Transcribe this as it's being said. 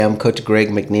I'm Coach Greg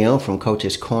McNeil from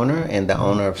Coach's Corner and the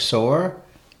owner of SOAR.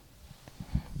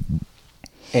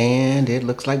 And it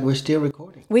looks like we're still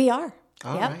recording. We are.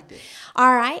 All right then.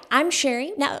 All right. I'm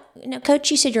Sherry. Now,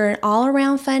 Coach, you said you're an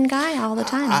all-around fun guy all the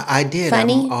time. I did.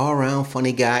 Funny. I'm an all-around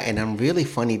funny guy, and I'm really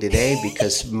funny today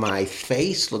because my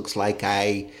face looks like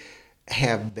I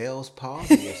have Bell's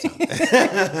palsy or something.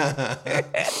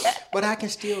 But I can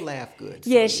still laugh good. So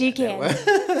Yes, you yeah,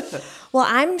 can. Well,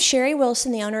 I'm Sherry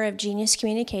Wilson, the owner of Genius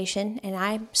Communication, and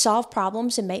I solve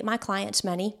problems and make my clients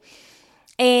money.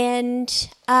 And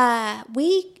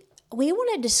we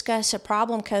want to discuss a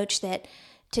problem, Coach, that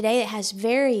today it has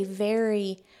very,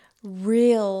 very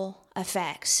real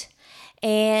effects.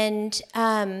 And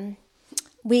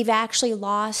we've actually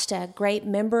lost a great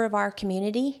member of our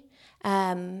community.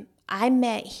 I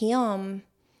met him,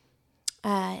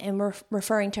 and we're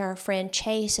referring to our friend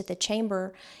Chase at the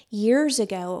Chamber years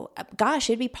ago. Gosh,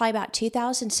 it'd be probably about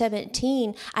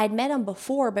 2017. I'd met him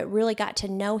before, but really got to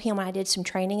know him when I did some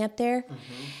training up there.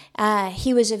 Mm-hmm.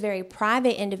 He was a very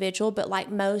private individual, but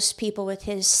like most people with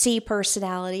his C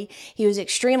personality, he was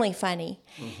extremely funny.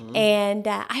 Mm-hmm. And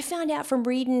I found out from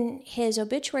reading his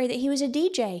obituary that he was a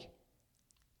DJ.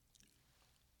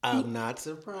 I'm not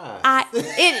surprised.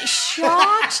 It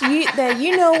shocked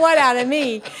you know what out of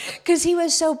me, because he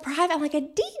was so private. I'm like, a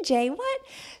DJ, what?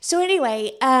 So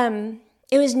anyway,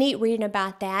 it was neat reading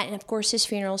about that, and of course his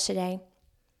funeral's today.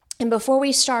 And before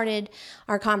we started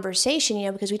our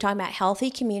conversation, because we talked about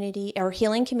healthy community or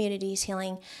healing communities,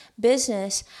 healing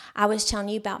business, I was telling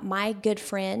you about my good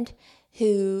friend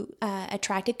who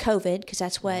attracted COVID, because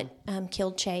that's what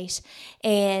killed Chase.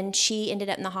 And she ended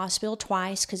up in the hospital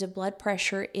twice because of blood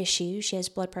pressure issues. She has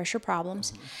blood pressure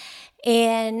problems. Mm-hmm.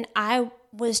 And I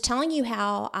was telling you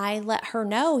how I let her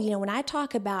know, when I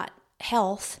talk about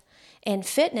health and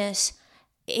fitness,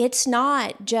 it's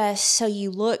not just so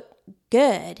you look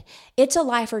good. It's a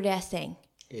life or death thing.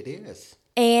 It is.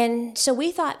 And so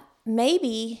we thought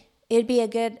maybe it'd be a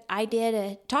good idea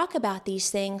to talk about these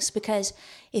things, because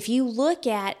if you look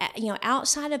at,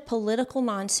 outside of political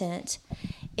nonsense,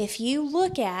 if you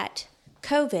look at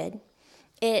COVID,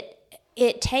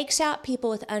 it takes out people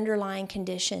with underlying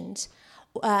conditions.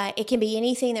 It can be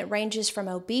anything that ranges from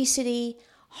obesity,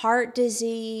 heart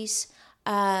disease.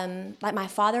 Like my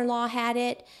father-in-law had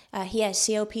it. He has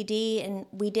COPD, and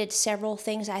we did several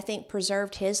things I think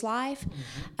preserved his life.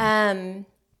 Mm-hmm.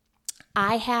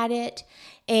 I had it,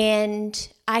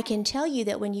 and I can tell you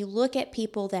that when you look at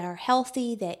people that are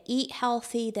healthy, that eat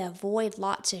healthy, that avoid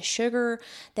lots of sugar,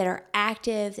 that are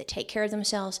active, that take care of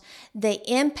themselves, the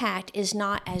impact is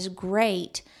not as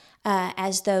great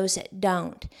as those that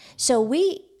don't. So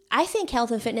I think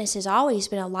health and fitness has always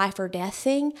been a life or death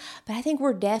thing, but I think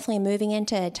we're definitely moving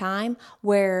into a time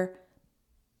where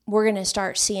we're going to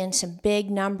start seeing some big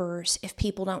numbers if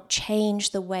people don't change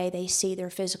the way they see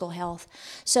their physical health.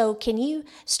 So can you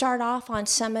start off on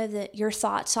some of your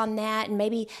thoughts on that, and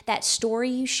maybe that story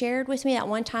you shared with me that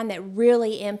one time that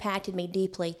really impacted me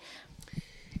deeply?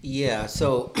 Yeah,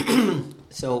 so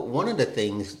one of the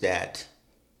things that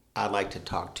I like to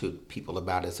talk to people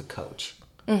about as a coach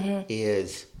mm-hmm.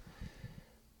 is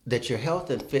that your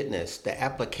health and fitness, the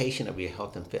application of your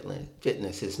health and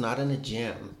fitness is not in a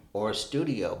gym or a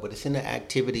studio, but it's in the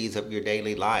activities of your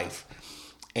daily life.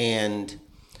 And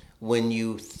when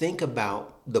you think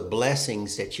about the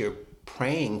blessings that you're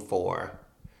praying for,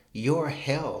 your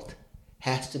health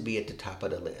has to be at the top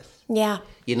of the list. Yeah.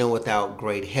 Without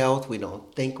great health, we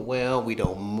don't think well, we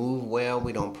don't move well,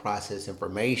 we don't process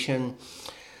information.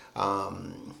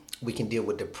 We can deal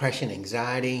with depression,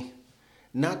 anxiety,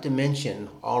 not to mention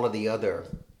all of the other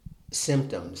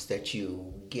symptoms that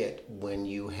you get when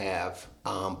you have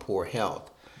poor health.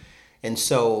 And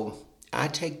so I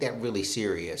take that really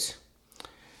serious.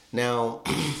 Now,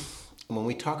 when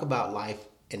we talk about life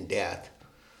and death,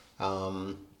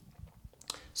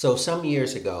 so some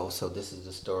years ago, so this is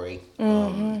the story,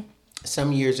 mm-hmm.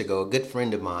 Some years ago, a good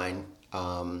friend of mine,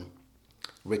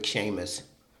 Rick Shamus,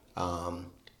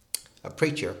 a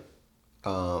preacher,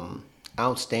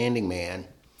 outstanding man,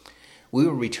 we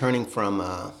were returning from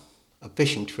a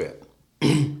fishing trip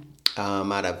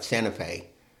out of Santa Fe,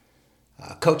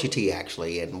 Cochiti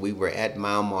actually, and we were at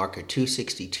mile marker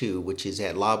 262, which is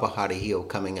at La Bajada Hill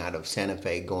coming out of Santa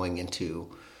Fe going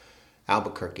into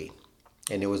Albuquerque.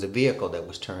 And there was a vehicle that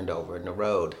was turned over in the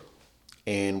road,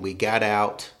 and we got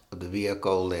out of the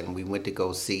vehicle and we went to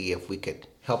go see if we could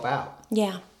help out.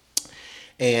 Yeah.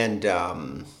 And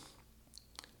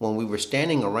when we were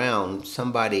standing around,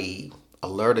 somebody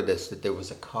alerted us that there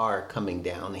was a car coming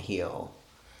down the hill.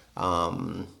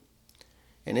 And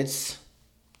it's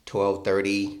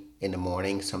 12:30 in the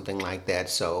morning, something like that.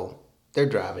 So they're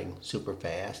driving super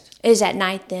fast. Is at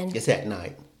night then? It's at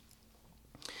night.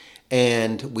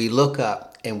 And we look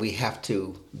up and we have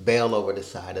to bail over the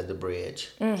side of the bridge.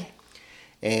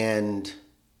 And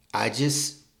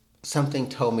something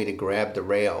told me to grab the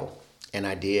rail, and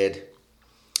I did.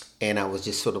 And I was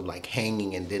just sort of like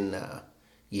hanging, and then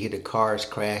you hear the cars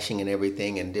crashing and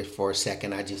everything, and just for a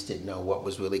second I just didn't know what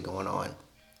was really going on.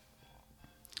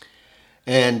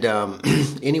 And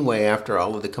anyway, after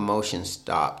all of the commotion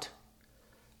stopped,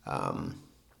 I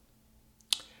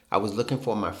was looking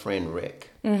for my friend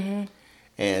Rick. Mm-hmm.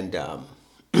 And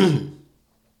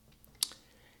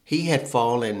he had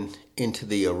fallen into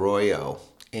the arroyo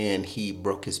and he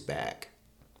broke his back.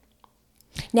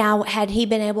 Now, had he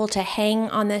been able to hang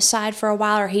on this side for a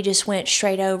while, or he just went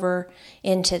straight over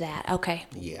into that? Okay.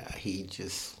 Yeah, he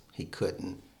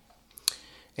couldn't.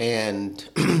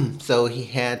 And so we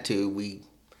had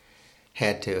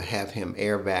to have him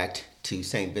air-vac to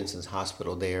St. Vincent's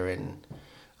Hospital there in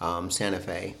Santa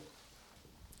Fe.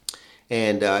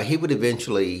 And he would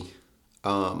eventually,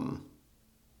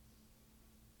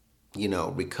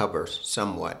 recover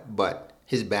somewhat, but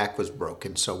his back was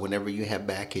broken. So whenever you have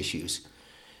back issues,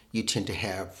 you tend to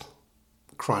have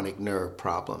chronic nerve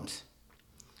problems.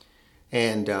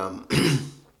 And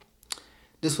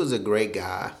this was a great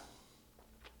guy.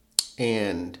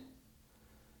 And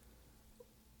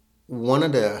one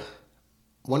of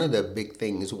the big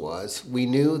things was we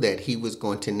knew that he was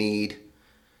going to need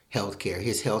health care.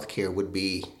 His health care would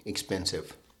be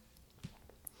expensive.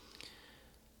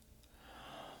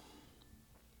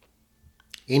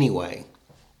 Anyway,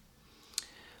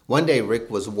 one day Rick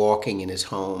was walking in his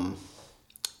home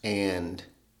and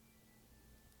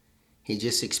he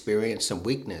just experienced some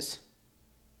weakness.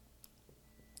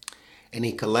 And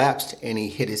he collapsed and he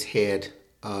hit his head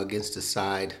against the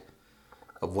side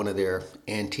of one of their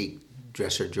antique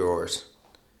dresser drawers.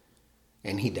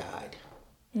 And he died.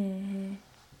 Mm-hmm.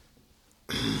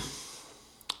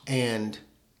 And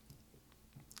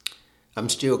I'm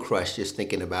still crushed just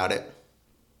thinking about it.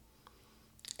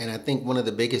 And I think one of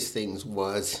the biggest things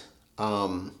was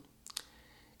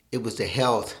it was the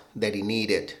health that he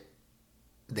needed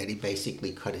that he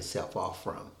basically cut himself off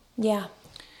from. Yeah.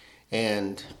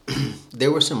 And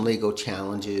there were some legal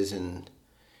challenges, and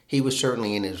he was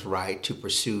certainly in his right to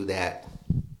pursue that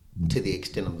to the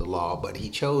extent of the law, but he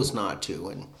chose not to,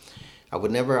 and I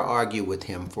would never argue with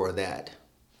him for that.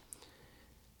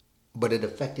 But it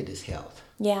affected his health.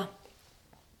 Yeah.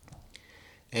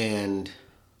 And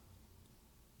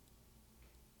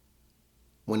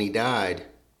when he died,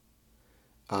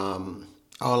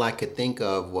 all I could think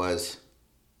of was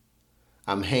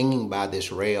I'm hanging by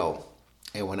this rail,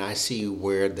 and when I see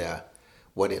where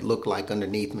what it looked like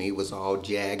underneath me was all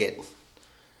jagged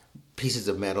pieces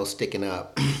of metal sticking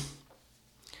up,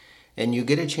 and you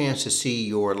get a chance to see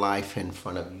your life in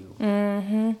front of you.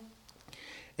 Mm-hmm.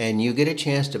 And you get a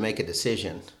chance to make a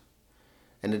decision.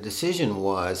 And the decision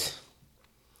was,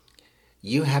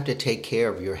 you have to take care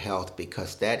of your health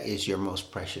because that is your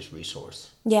most precious resource.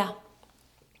 Yeah.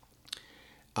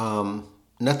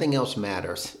 Nothing else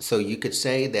matters. So you could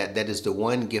say that is the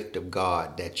one gift of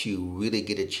God that you really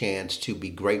get a chance to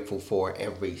be grateful for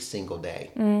every single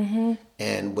day. Mm-hmm.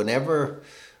 And whenever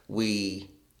we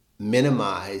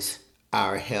minimize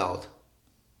our health,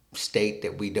 state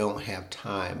that we don't have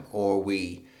time, or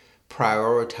we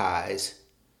prioritize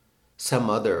some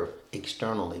other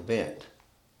external event,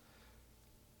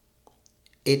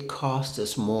 it costs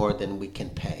us more than we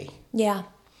can pay. Yeah.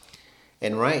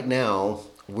 And right now,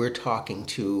 we're talking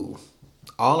to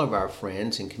all of our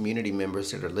friends and community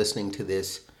members that are listening to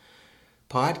this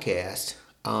podcast.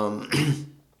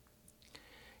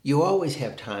 You always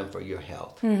have time for your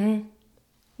health.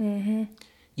 Mm-hmm. Mm-hmm.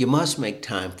 You must make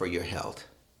time for your health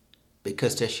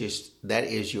because that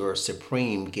is your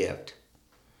supreme gift.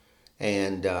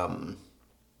 And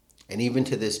even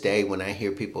to this day, when I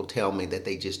hear people tell me that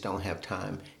they just don't have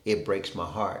time, it breaks my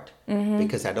heart. Mm-hmm.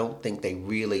 Because I don't think they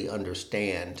really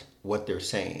understand what they're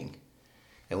saying.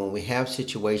 And when we have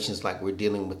situations like we're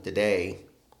dealing with today,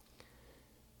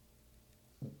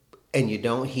 and you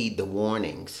don't heed the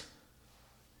warnings,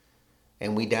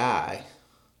 and we die,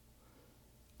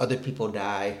 other people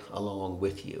die along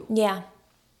with you. Yeah.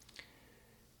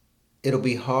 It'll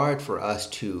be hard for us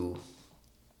to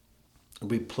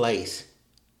replace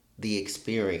the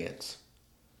experience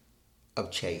of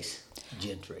Chase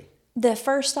Gentry. The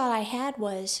first thought I had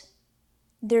was,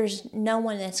 there's no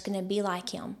one that's going to be like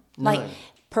him. None. Like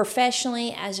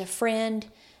professionally, as a friend,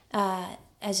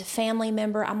 as a family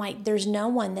member, I'm like, there's no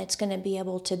one that's going to be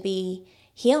able to be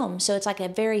him. So it's like a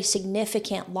very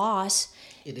significant loss.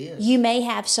 It is. You may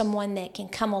have someone that can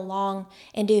come along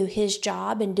and do his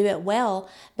job and do it well,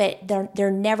 but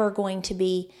they're never going to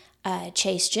be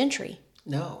Chase Gentry.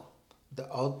 No.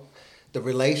 The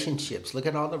relationships. Look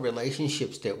at all the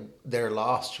relationships that they're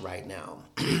lost right now.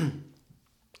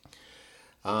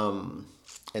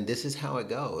 And this is how it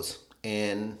goes.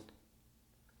 And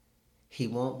he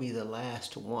won't be the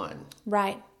last one.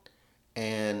 Right.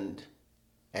 And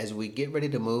as we get ready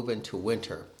to move into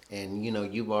winter, and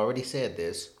you've already said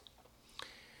this,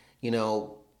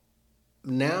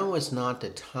 now is not the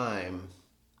time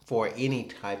for any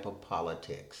type of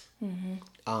politics.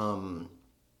 Mm-hmm.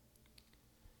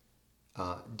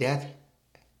 Death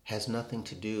has nothing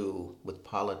to do with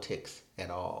politics at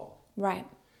all. Right.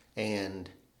 And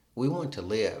we want to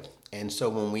live. And so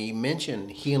when we mention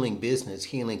healing business,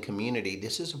 healing community,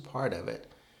 this is a part of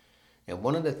it. And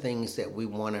one of the things that we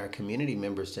want our community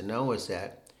members to know is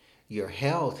that your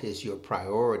health is your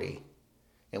priority,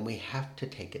 and we have to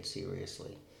take it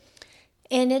seriously.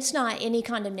 And it's not any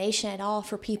condemnation at all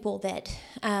for people that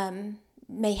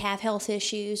may have health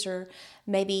issues, or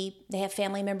maybe they have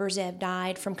family members that have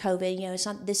died from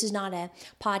COVID. This is not a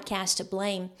podcast to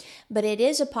blame, but it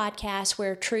is a podcast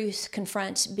where truth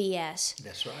confronts BS.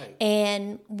 That's right.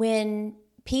 And when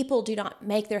people do not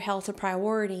make their health a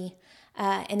priority,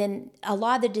 and then a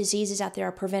lot of the diseases out there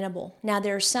are preventable. Now,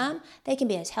 there are some, they can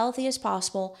be as healthy as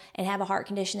possible and have a heart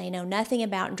condition they know nothing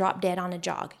about and drop dead on a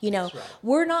jog. That's right.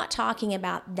 We're not talking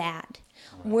about that.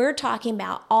 Right. We're talking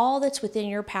about all that's within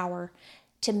your power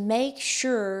to make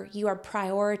sure you are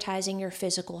prioritizing your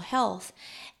physical health.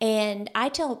 And I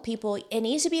tell people it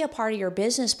needs to be a part of your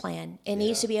business plan. It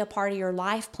needs to be a part of your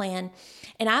life plan.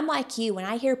 And I'm like you, when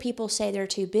I hear people say they're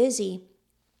too busy,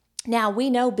 now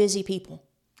we know busy people.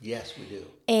 Yes, we do.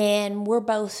 And we're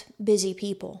both busy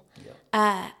people. Yep.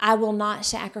 I will not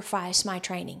sacrifice my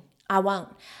training. I won't.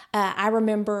 I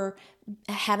remember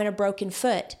having a broken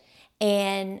foot,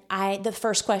 and the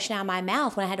first question out of my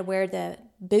mouth when I had to wear the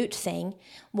boot thing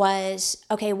was,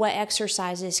 okay, what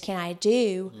exercises can I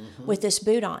do with this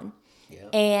boot on? Yeah.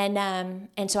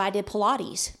 And so I did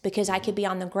Pilates because I could be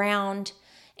on the ground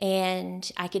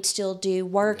and I could still do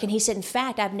work. Yeah. And he said, in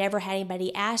fact, I've never had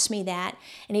anybody ask me that.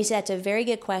 And he said, that's a very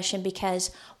good question,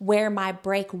 because where my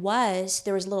break was,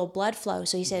 there was a little blood flow.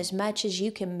 So he said, as much as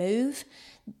you can move,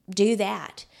 do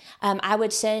that. I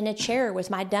would sit in a chair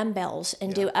with my dumbbells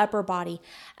and do upper body.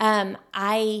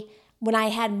 When I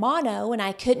had mono and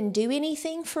I couldn't do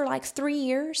anything for like 3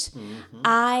 years,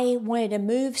 I wanted to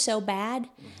move so bad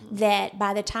that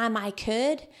by the time I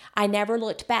could, I never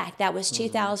looked back. That was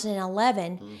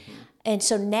 2011. And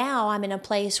so now I'm in a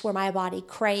place where my body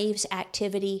craves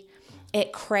activity.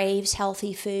 It craves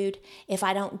healthy food. If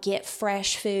I don't get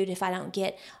fresh food, if I don't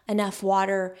get enough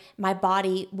water, my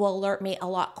body will alert me a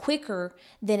lot quicker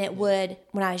than it would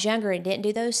when I was younger and didn't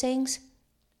do those things.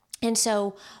 And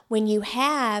so when you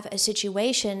have a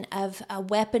situation of a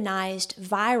weaponized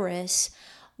virus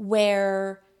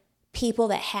where people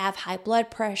that have high blood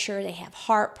pressure, they have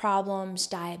heart problems,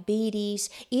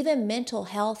 diabetes, even mental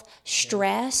health,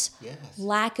 stress,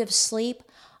 lack of sleep,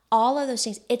 all of those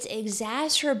things, it's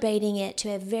exacerbating it to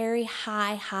a very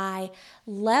high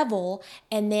level,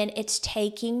 and then it's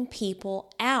taking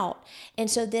people out. And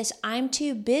so this I'm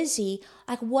too busy,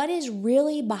 like what is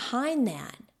really behind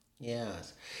that?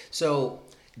 Yes. So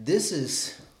this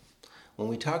is, when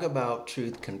we talk about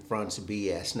truth confronts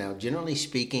BS, now generally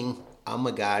speaking, I'm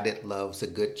a guy that loves a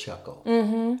good chuckle,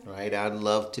 right? I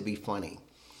love to be funny.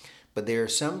 But there are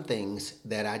some things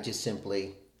that I just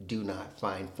simply do not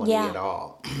find funny at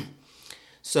all.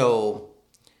 So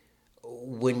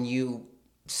when you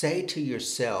say to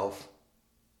yourself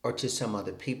or to some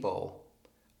other people,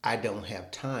 I don't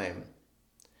have time,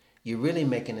 you're really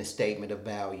making a statement of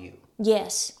value.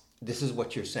 Yes. This is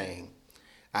what you're saying.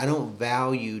 I don't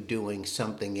value doing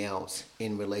something else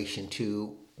in relation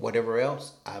to whatever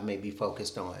else I may be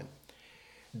focused on.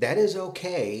 That is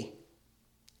okay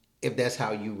if that's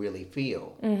how you really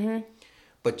feel.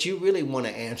 But you really want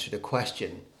to answer the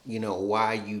question,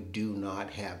 why you do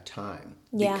not have time.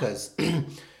 Yeah. Because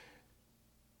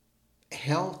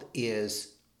health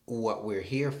is what we're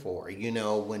here for.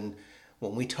 When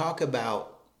we talk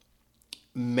about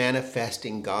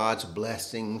manifesting God's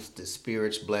blessings, the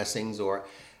Spirit's blessings, or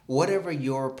whatever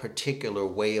your particular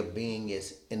way of being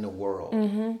is in the world,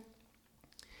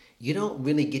 you don't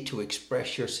really get to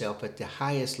express yourself at the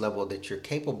highest level that you're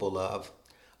capable of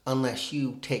unless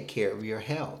you take care of your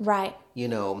health. Right.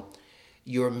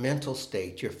 Your mental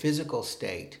state, your physical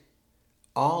state,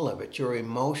 all of it, your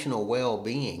emotional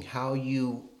well-being, how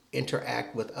you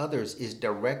interact with others is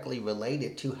directly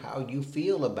related to how you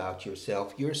feel about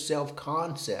yourself, your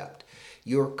self-concept,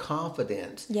 Your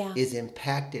confidence Yeah. is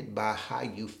impacted by how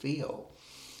you feel.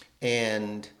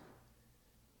 And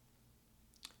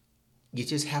you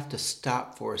just have to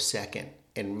stop for a second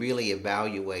and really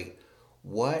evaluate,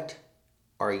 what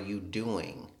are you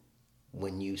doing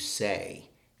when you say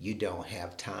you don't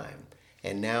have time?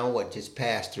 And now what just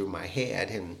passed through my head,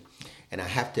 and I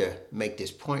have to make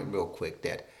this point real quick,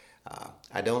 that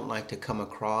I don't like to come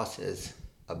across as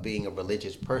being a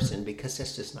religious person, because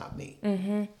that's just not me.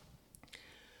 Mm-hmm.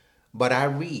 But I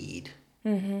read.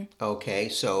 Mm-hmm. Okay,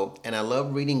 so, and I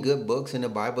love reading good books, and the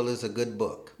Bible is a good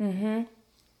book. Mm-hmm.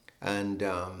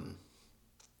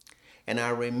 And I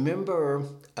remember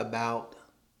about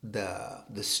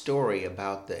the story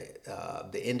about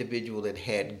the individual that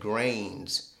had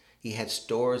grains. He had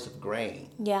stores of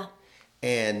grain. Yeah.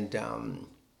 And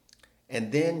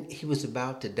then he was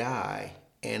about to die.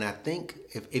 And I think,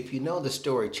 if you know the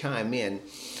story, chime in.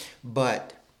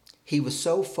 But he was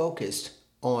so focused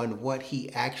on what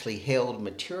he actually held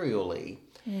materially.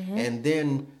 Mm-hmm. And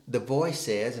then the voice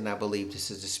says, and I believe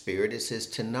this is the Spirit, it says,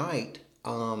 tonight,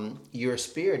 your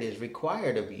spirit is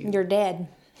required of you. You're dead.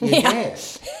 You're dead.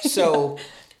 So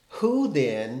who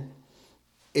then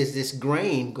is this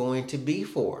grain going to be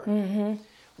for? Mm-hmm.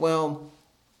 Well,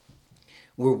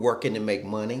 we're working to make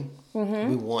money. Mm-hmm.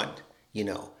 We want,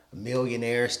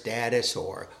 millionaire status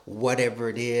or whatever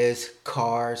it is,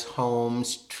 cars,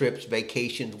 homes, trips,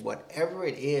 vacations, whatever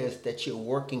it is that you're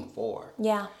working for.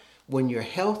 Yeah. When your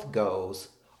health goes,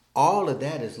 all of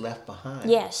that is left behind.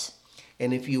 Yes.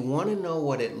 And if you want to know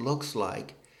what it looks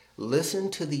like, listen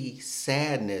to the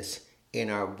sadness in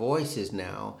our voices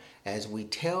now as we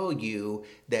tell you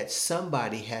that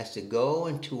somebody has to go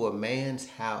into a man's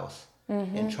house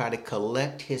and try to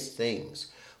collect his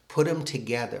things, put them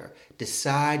together,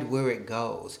 decide where it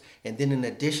goes. And then in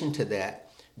addition to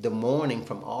that, the mourning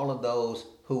from all of those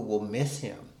who will miss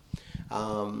him.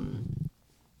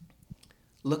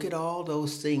 Look at all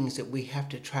those things that we have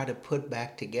to try to put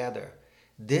back together.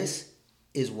 This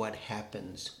is what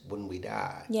happens when we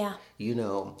die. Yeah.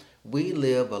 We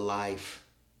live a life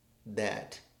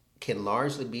that can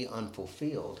largely be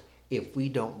unfulfilled if we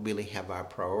don't really have our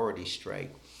priorities straight.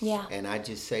 Yeah. And I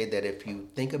just say that if you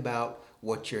think about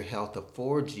what your health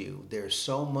affords you, there's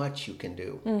so much you can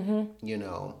do.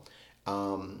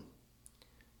 Mm-hmm.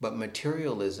 But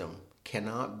materialism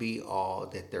cannot be all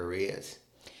that there is.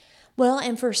 Well,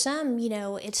 and for some,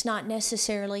 it's not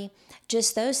necessarily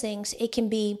just those things. It can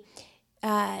be,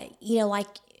 like,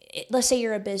 let's say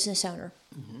you're a business owner,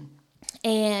 mm-hmm.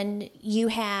 and you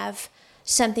have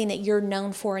something that you're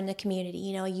known for in the community.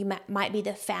 You might be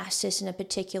the fastest in a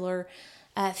particular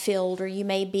field, or you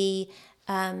may be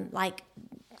like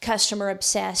customer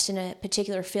obsessed in a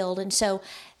particular field. And so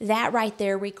that right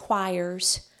there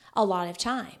requires a lot of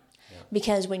time.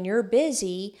 Because when you're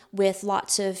busy with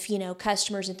lots of,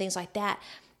 customers and things like that,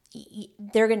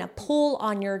 they're going to pull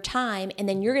on your time, and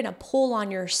then you're going to pull on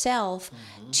yourself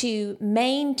mm-hmm. to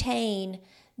maintain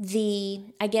the,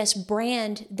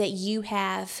 brand that you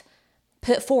have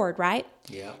put forward, right?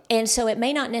 Yeah. And so it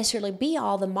may not necessarily be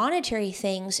all the monetary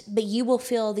things, but you will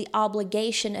feel the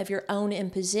obligation of your own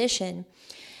imposition.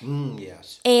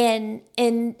 Yes. And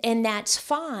that's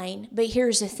fine, but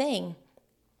here's the thing.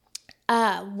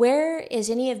 Where is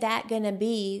any of that going to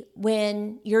be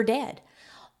when you're dead,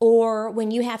 or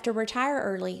when you have to retire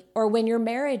early, or when your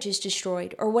marriage is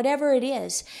destroyed, or whatever it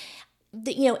is?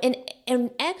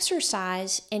 And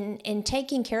exercise and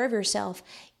taking care of yourself,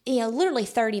 literally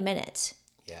 30 minutes.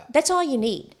 Yeah. That's all you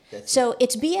need. So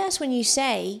it's BS when you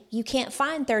say you can't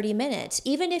find 30 minutes.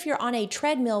 Even if you're on a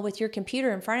treadmill with your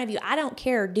computer in front of you, I don't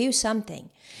care, do something.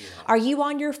 Yeah. Are you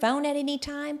on your phone at any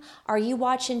time? Are you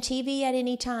watching TV at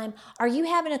any time? Are you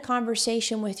having a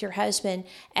conversation with your husband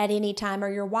at any time,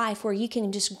 or your wife, where you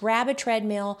can just grab a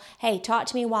treadmill? Hey, talk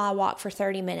to me while I walk for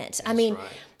 30 minutes. That's right.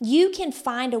 You can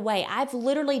find a way. I've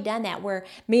literally done that, where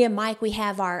me and Mike, we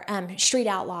have our Street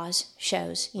Outlaws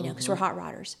shows, because we're hot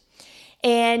rodders.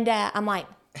 And I'm like,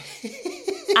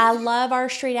 I love our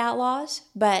Street Outlaws,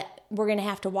 but we're going to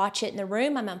have to watch it in the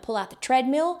room. I'm going to pull out the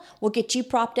treadmill. We'll get you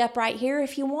propped up right here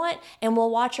if you want, and we'll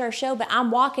watch our show, but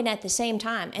I'm walking at the same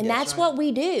time. And that's right. What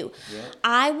we do. Yeah.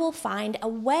 I will find a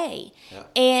way. Yeah.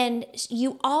 And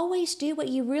you always do what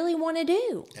you really want to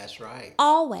do. That's right.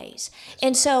 Always.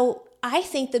 And so I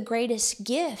think the greatest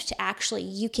gift actually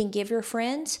you can give your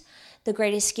friends, the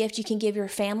greatest gift you can give your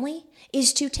family,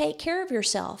 is to take care of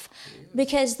yourself. Yeah.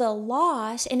 Because the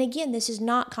loss, and again, this is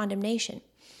not condemnation,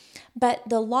 but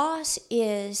the loss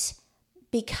is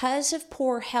because of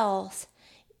poor health.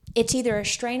 It's either a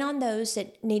strain on those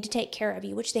that need to take care of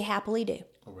you, which they happily do.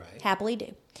 Right. Happily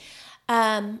do.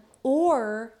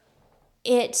 Or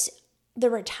it's the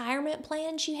retirement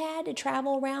plans you had to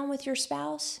travel around with your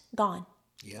spouse, gone.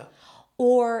 Yeah.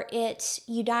 Or it's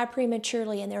you die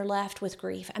prematurely and they're left with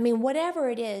grief. I mean, whatever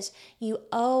it is, you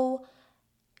owe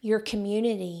your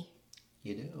community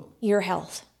You do. your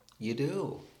health. You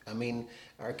do. I mean,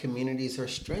 our communities are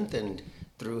strengthened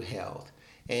through health.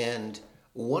 And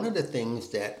one of the things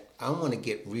that I want to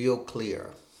get real clear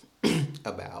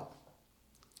about,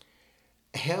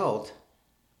 health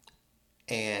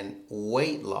and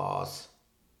weight loss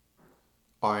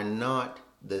are not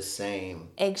the same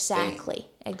Exactly. thing.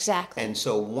 Exactly. And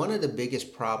so one of the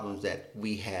biggest problems that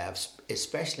we have,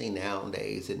 especially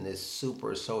nowadays in this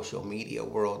super social media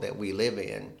world that we live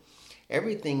in,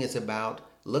 everything is about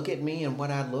look at me and what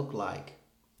I look like.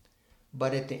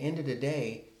 But at the end of the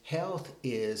day, health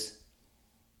is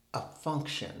a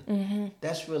function.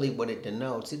 That's really what it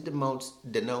denotes. It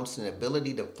denotes an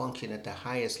ability to function at the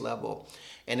highest level.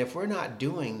 And if we're not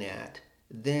doing that,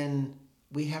 then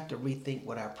we have to rethink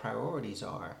what our priorities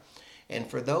are. And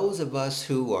for those of us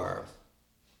who are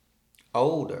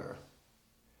older,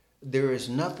 there is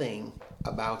nothing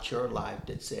about your life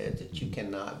that says that you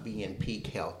cannot be in peak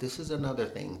health. This is another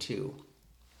thing too.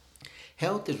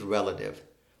 Health is relative.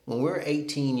 When we're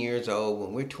 18 years old,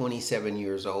 when we're 27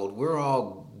 years old, we're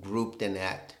all grouped in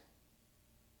that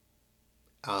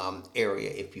area,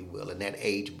 if you will, in that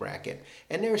age bracket.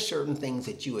 And there are certain things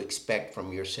that you expect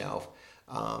from yourself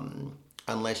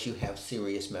unless you have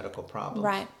serious medical problems.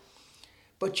 Right.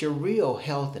 But your real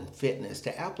health and fitness,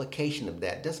 the application of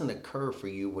that doesn't occur for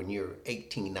you when you're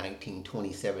 18, 19,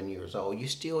 27 years old. You're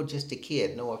still just a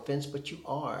kid. No offense, but you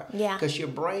are. Yeah. Because your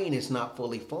brain is not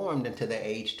fully formed until the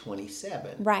age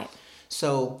 27. Right.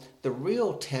 So the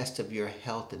real test of your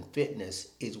health and fitness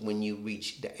is when you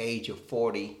reach the age of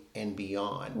 40 and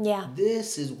beyond. Yeah.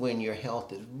 This is when your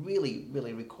health is really,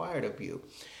 really required of you.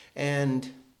 And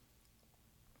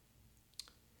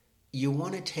you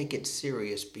want to take it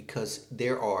serious because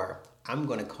there are, I'm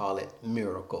going to call it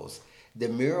miracles. The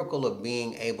miracle of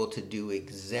being able to do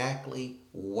exactly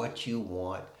what you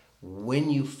want when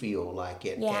you feel like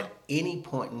it Yeah. at any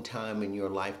point in time in your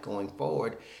life going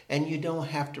forward. And you don't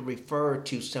have to refer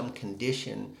to some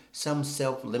condition, some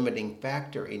self-limiting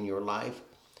factor in your life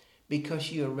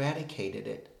because you eradicated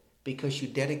it, because you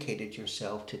dedicated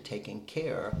yourself to taking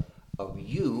care of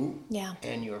you Yeah.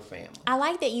 and your family. I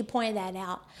like that you pointed that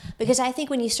out because I think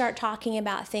when you start talking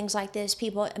about things like this,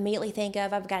 people immediately think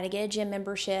of, I've got to get a gym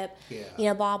membership,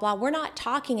 Yeah. Blah, blah. We're not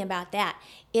talking about that.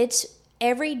 It's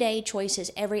everyday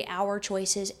choices, every hour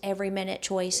choices, every minute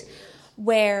choice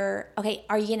where, okay,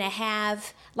 are you going to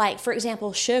have, like, for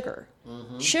example, sugar?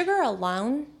 Sugar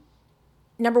alone,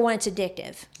 number one, it's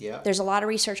addictive. Yeah. There's a lot of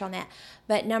research on that.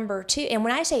 But number two, and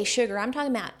when I say sugar, I'm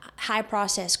talking about high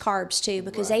processed carbs too,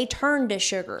 because Right. they turn to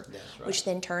sugar, That's right. which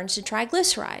then turns to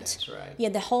triglycerides. That's right. Yeah,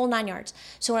 the whole 9 yards.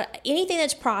 So anything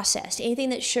that's processed, anything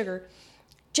that's sugar,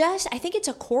 I think it's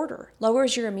a quarter,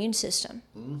 lowers your immune system.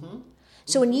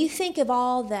 So when you think of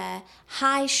all the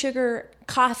high sugar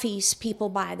coffees people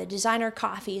buy, the designer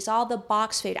coffees, all the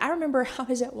box food. I remember I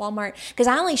was at Walmart because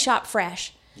I only shop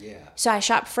fresh. Yeah. So I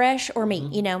shop fresh or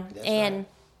meat, That's and right.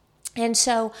 and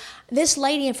so this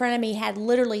lady in front of me had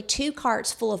literally 2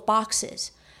 carts full of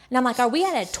boxes. And I'm like, are we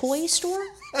at a toy store?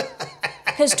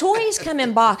 Because toys come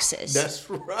in boxes. That's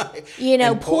right.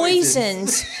 And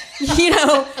Poisons,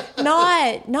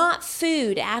 not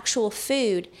food, actual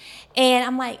food. And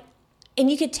I'm like, and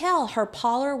you could tell her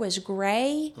pallor was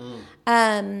gray.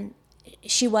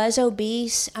 She was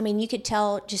obese. I mean, you could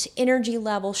tell just energy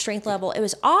level, strength level. It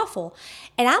was awful.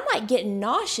 And I'm like getting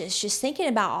nauseous just thinking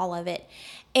about all of it.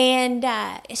 And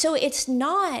so it's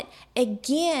not,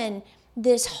 again,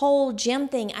 this whole gym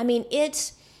thing. I mean,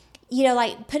 it's,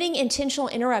 like putting intentional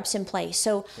interrupts in place.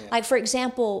 So, like, for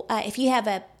example, if you have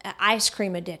a ice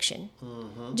cream addiction,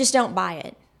 just don't buy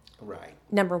it, Right.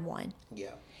 number one.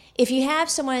 Yeah. If you have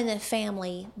someone in the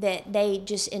family that they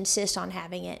just insist on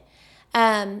having it,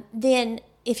 then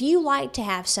if you like to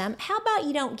have some, how about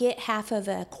you don't get half of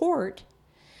a quart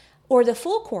or the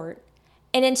full quart,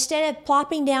 and instead of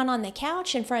plopping down on the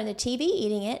couch in front of the TV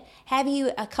eating it, have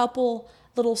you a couple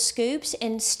little scoops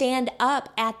and stand up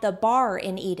at the bar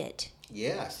and eat it.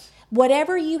 Yes.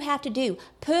 Whatever you have to do,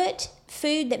 put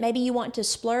food that maybe you want to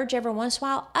splurge every once in a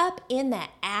while up in the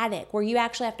attic where you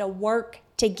actually have to work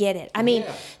to get it. I mean,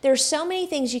 there's so many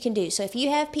things you can do. So if you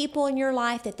have people in your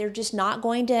life that they're just not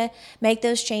going to make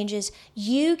those changes,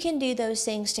 you can do those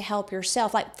things to help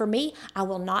yourself. Like for me, I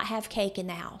will not have cake in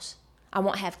the house. I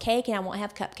won't have cake and I won't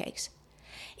have cupcakes.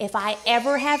 If I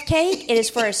ever have cake, it is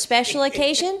for a special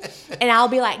occasion, and I'll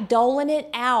be like doling it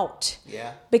out.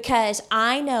 Yeah. Because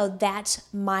I know that's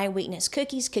my weakness.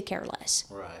 Cookies could care less.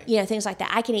 Right. You know, things like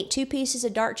that. I can eat 2 pieces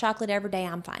of dark chocolate every day.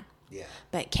 I'm fine. Yeah.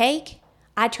 But cake,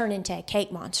 I turn into a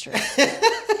cake monster.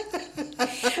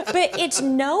 But it's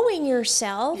knowing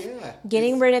yourself,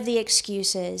 getting rid of the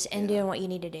excuses, and doing what you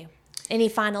need to do. Any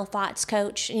final thoughts,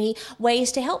 Coach? Any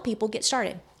ways to help people get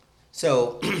started?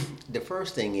 So the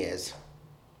first thing is,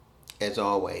 as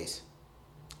always,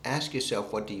 ask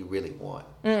yourself, what do you really want?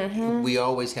 Mm-hmm. We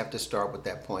always have to start with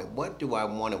that point. What do I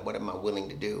want and what am I willing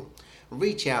to do?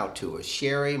 Reach out to us,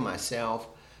 Sherry, myself,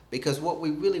 because what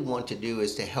we really want to do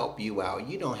is to help you out.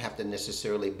 You don't have to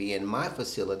necessarily be in my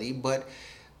facility, but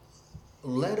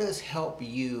let us help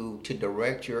you to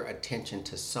direct your attention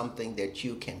to something that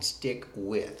you can stick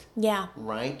with. Yeah.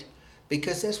 Right?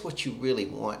 Because that's what you really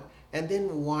want. And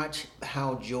then watch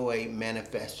how joy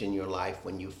manifests in your life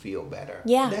when you feel better.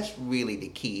 Yeah. That's really the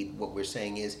key. What we're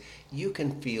saying is you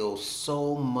can feel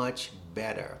so much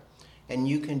better and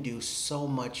you can do so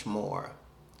much more.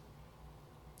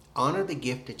 Honor the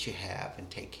gift that you have and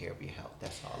take care of your health.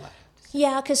 That's all I have to say.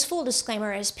 Yeah, because full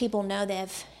disclaimer, as people know that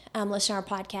have listened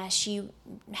to our podcast, you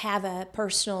have a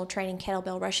personal training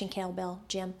kettlebell, Russian kettlebell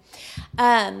gym.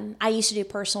 I used to do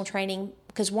personal training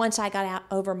because once I got out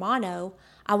over mono,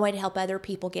 I wanted to help other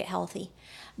people get healthy.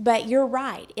 But you're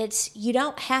right. You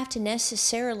don't have to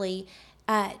necessarily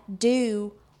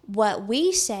do what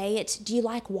we say. It's, do you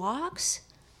like walks?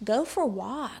 Go for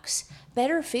walks.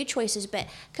 Better food choices. But,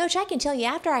 Coach, I can tell you,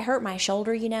 after I hurt my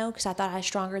shoulder, because I thought I was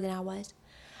stronger than I was,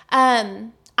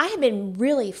 I have been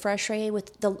really frustrated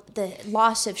with the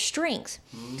loss of strength.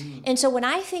 And so when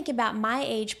I think about my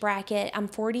age bracket, I'm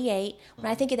 48.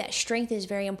 When I think of that, strength is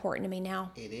very important to me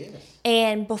now. It is.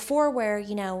 And before, where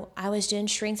I was doing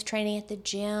strength training at the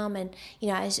gym, and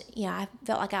I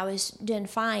felt like I was doing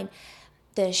fine.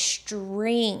 The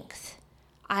strength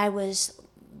I was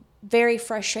very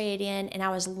frustrated in, and I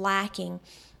was lacking.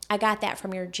 I got that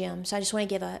from your gym, so I just want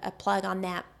to give a plug on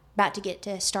that. About to get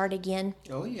to start again.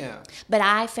 Oh, yeah. But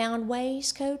I found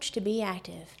ways, Coach, to be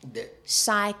active.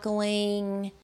 Cycling,